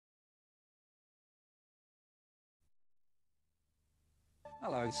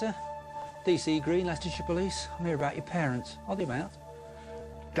Hello, sir. DC Green, Leicestershire Police. I'm here about your parents. Are they about?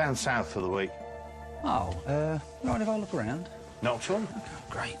 Down south for the week. Oh, right if I look around? Not at all. Okay,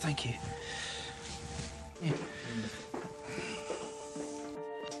 great, thank you. Yeah.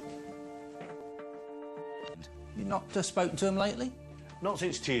 You've not spoken to them lately? Not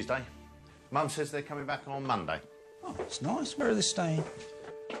since Tuesday. Mum says they're coming back on Monday. Oh, it's nice. Where are they staying?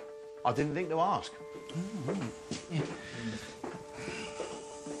 I didn't think to ask. Oh, right. Yeah.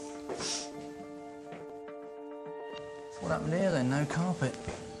 What happened here then? No carpet?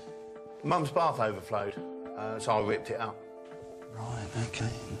 Mum's bath overflowed, so I ripped it up. Right, OK.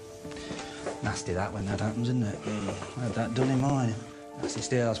 Nasty that when that happens, isn't it? I had that done in mine. Nasty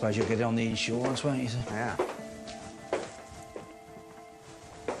still, I suppose you'll get it on the insurance, won't you, sir? Yeah.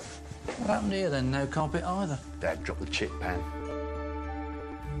 What happened here then? No carpet either? Dad dropped the chip pan.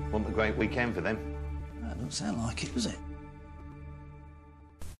 Wasn't a great weekend for them. That doesn't sound like it, does it?